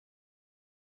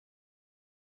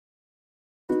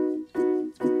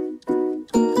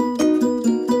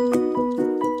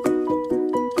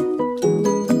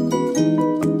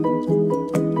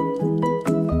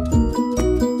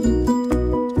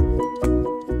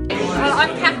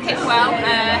I'm Kat Pitwell,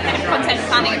 Head of Content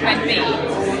Planning at Red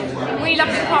Bee. We love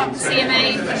being part of the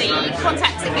CMA for the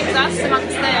contacts it gives us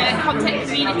amongst the content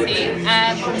community,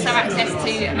 also access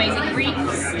to amazing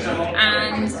briefs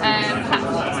and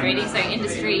platforms really, so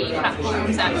industry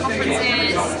platforms at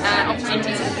conferences,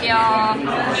 opportunities for PR,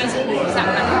 news reports, that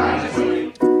kind of thing.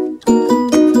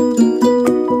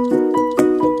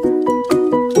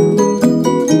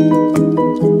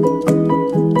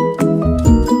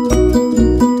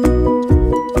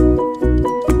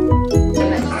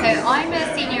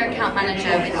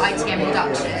 Manager with ITM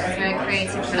Productions. We're a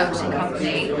creative production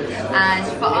company, and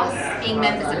for us being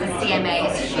members of the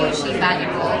CMA is hugely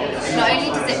valuable. Not only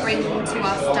does it bring to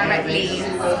us directly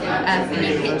for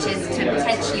new pitches to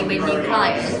potentially win new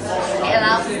clients, it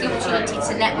allows us the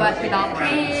opportunity to network with our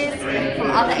peers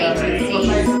from other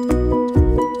agencies.